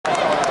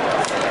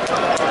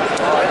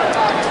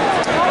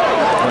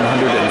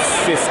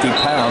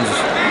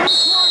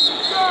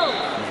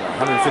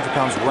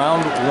pounds.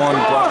 Round one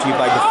brought to you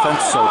by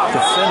Defense Soap.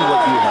 Defend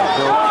what you have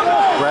built.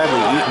 Bradley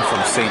Eaton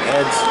from St.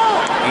 Ed's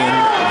in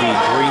the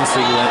green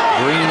singlet,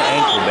 green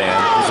ankle band.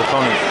 His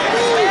opponent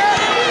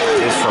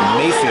is from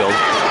Mayfield,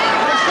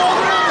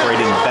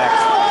 Braeden Beck.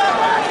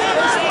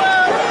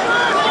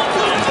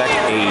 Beck,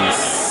 a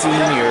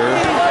senior,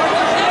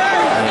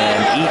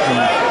 and Eaton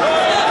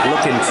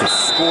looking to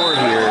score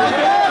here.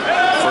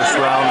 First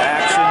round action.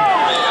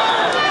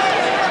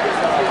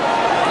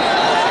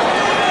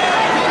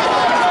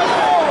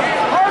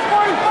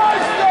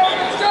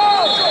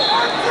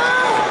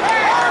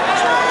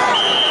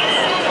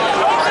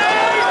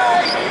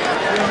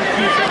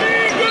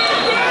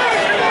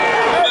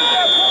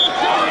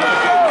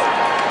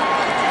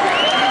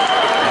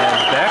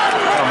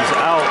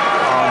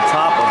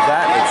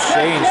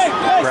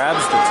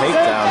 Grabs the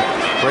takedown.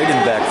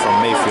 Braeden Beck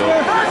from Mayfield,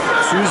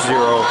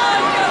 2-0.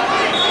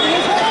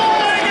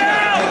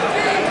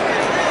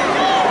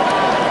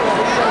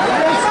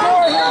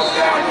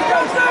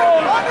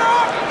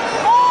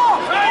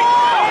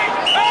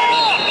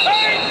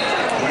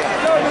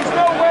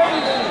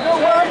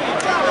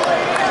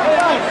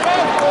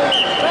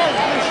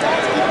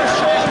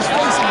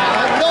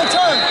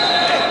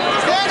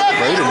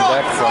 Braeden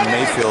Beck from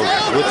Mayfield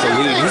with the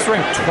lead. He's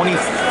ranked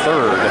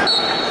 23rd.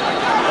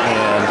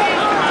 And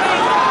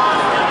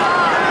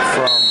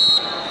from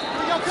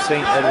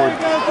St. Edward,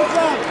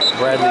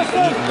 Bradley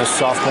Eaton, the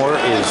sophomore,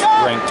 is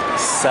ranked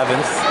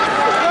 7th.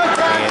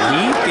 And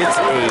he gets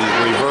a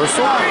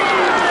reversal.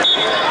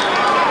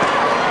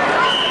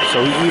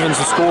 So he evens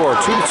the score,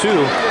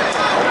 2-2.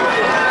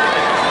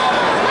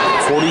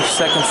 40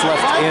 seconds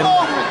left in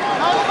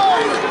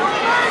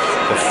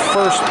the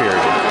first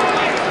period.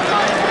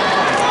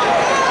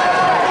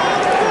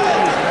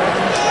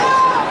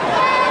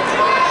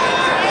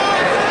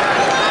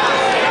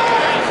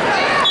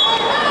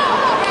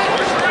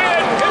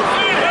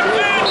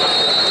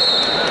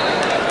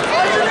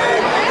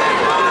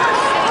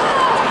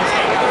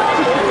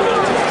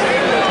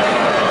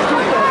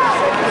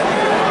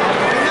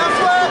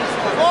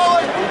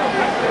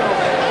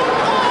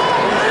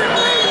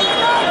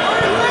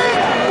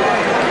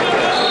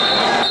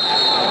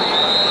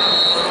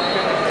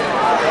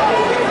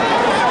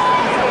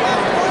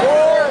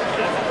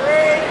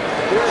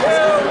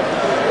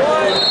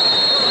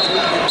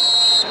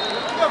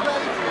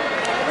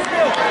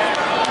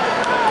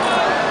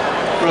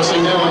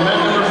 Wrestling down on mat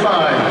number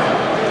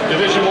 5,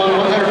 Division I,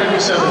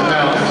 157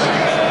 pounds.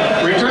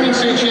 Returning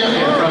state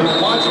champion from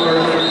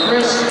Wadsworth,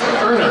 Chris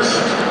Ernest,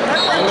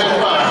 on mat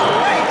 5.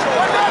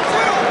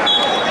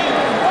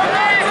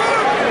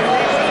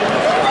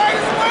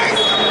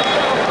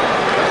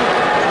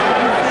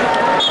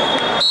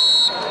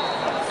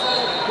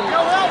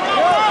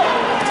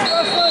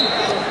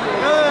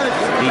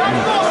 Eaton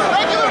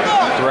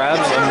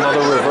grabs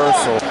another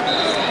reversal.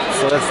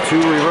 So that's 2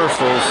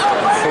 reversals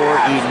for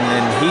Eaton,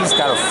 and he's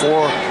got a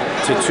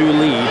 4-2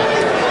 lead.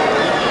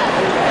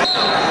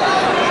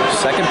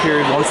 Second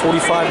period,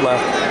 1:45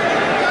 left.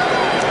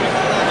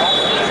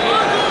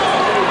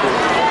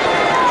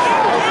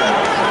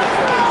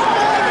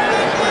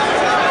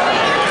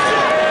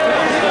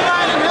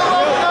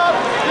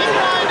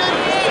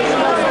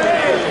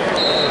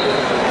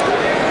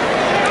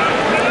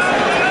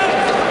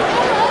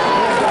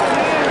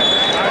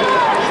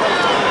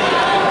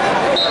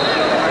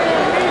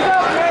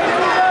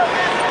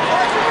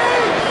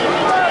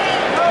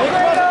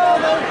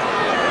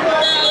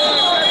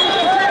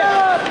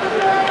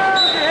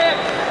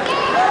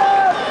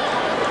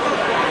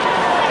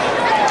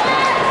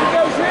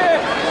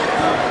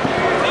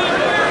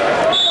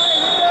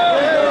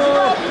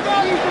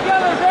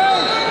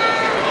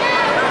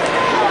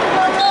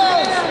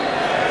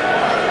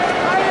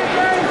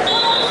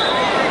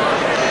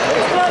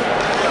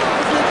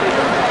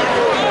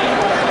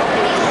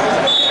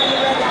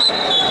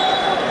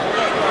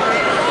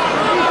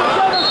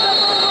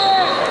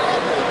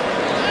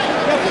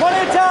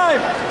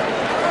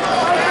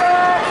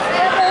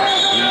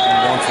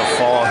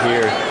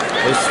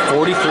 There's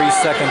 43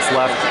 seconds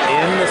left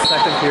in the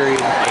second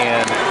period,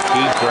 and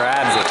he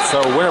grabs it. So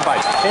winner by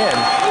 10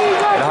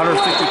 at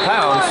 150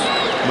 pounds.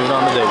 Moving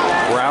on to the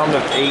round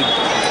of 8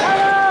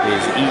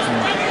 is Eaton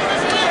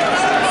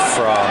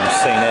from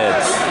St.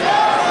 Ed's.